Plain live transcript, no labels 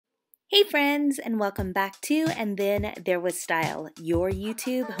Hey friends, and welcome back to And Then There Was Style, your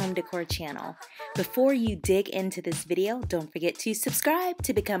YouTube home decor channel. Before you dig into this video, don't forget to subscribe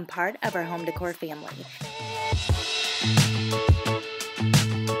to become part of our home decor family.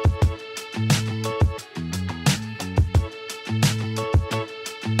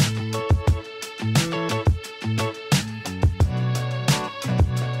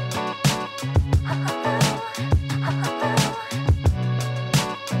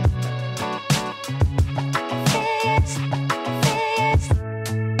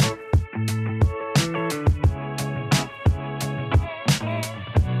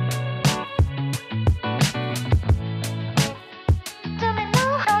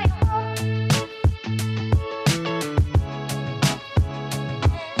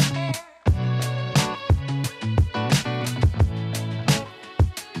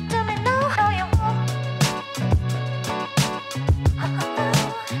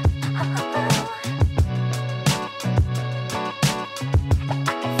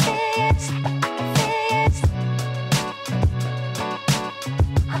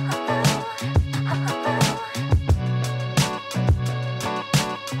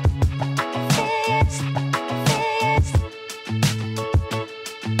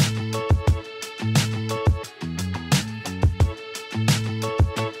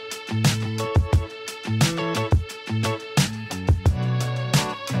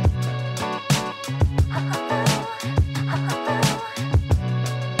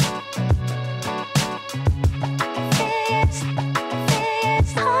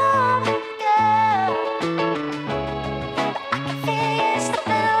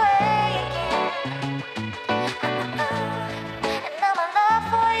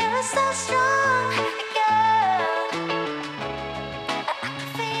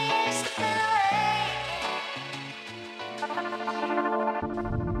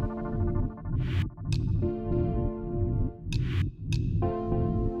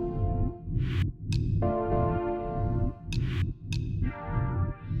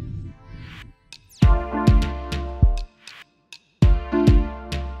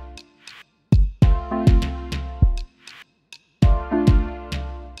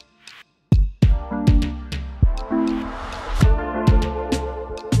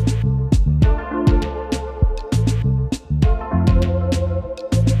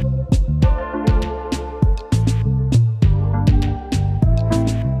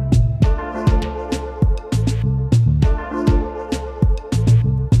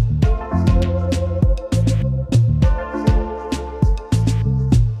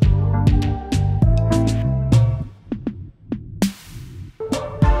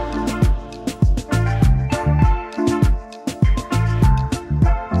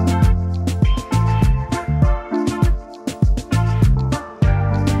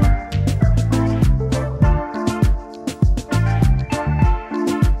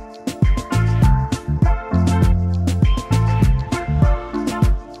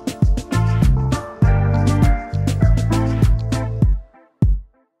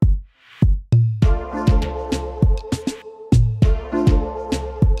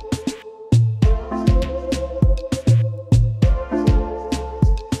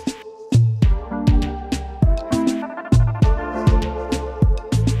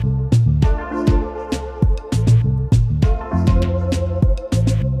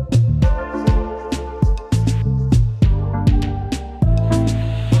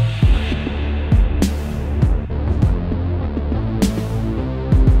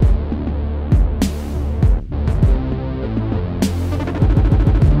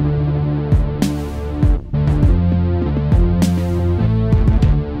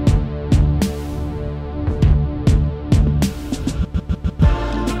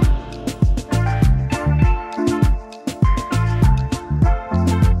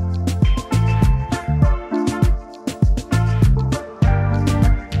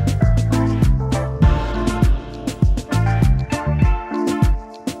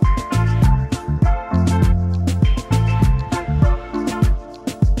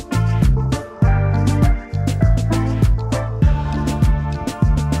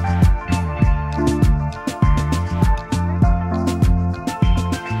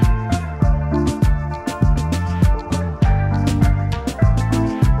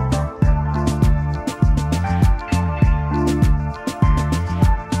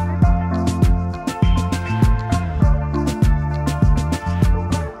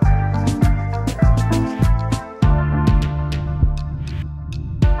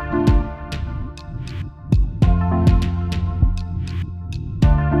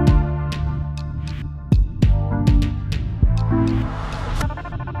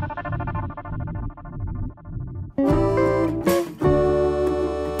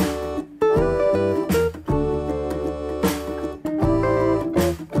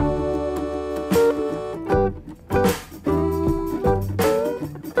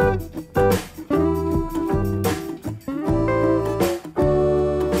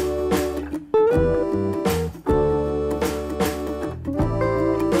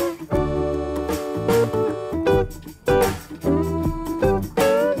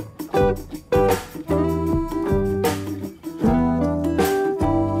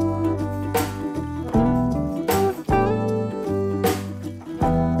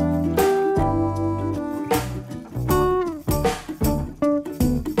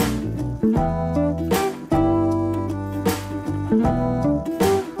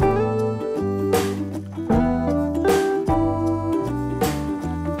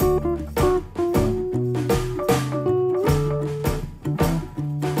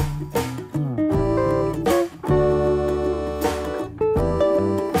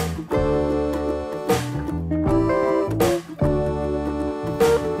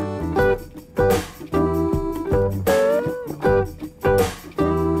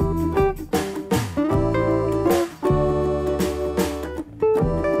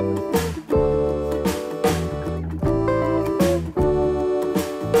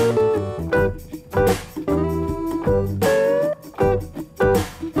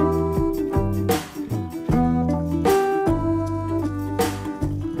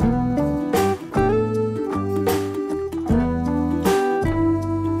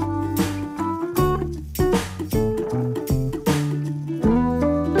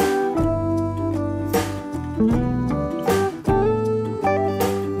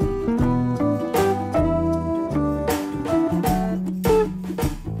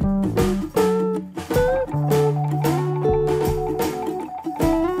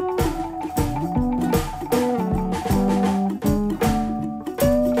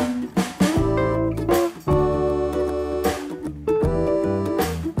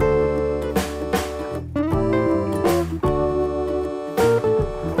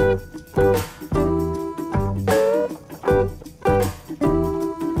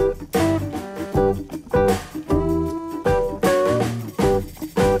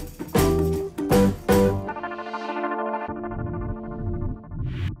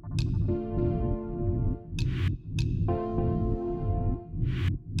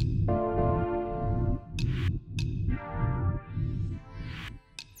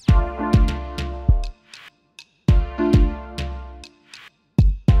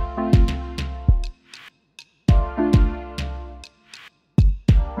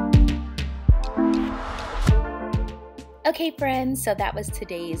 Okay friends, so that was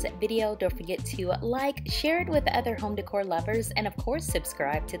today's video. Don't forget to like, share it with other home decor lovers, and of course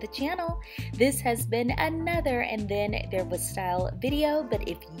subscribe to the channel. This has been another And Then There Was Style video, but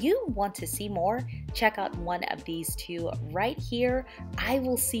if you want to see more, check out one of these two right here. I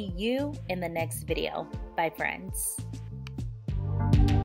will see you in the next video. Bye friends.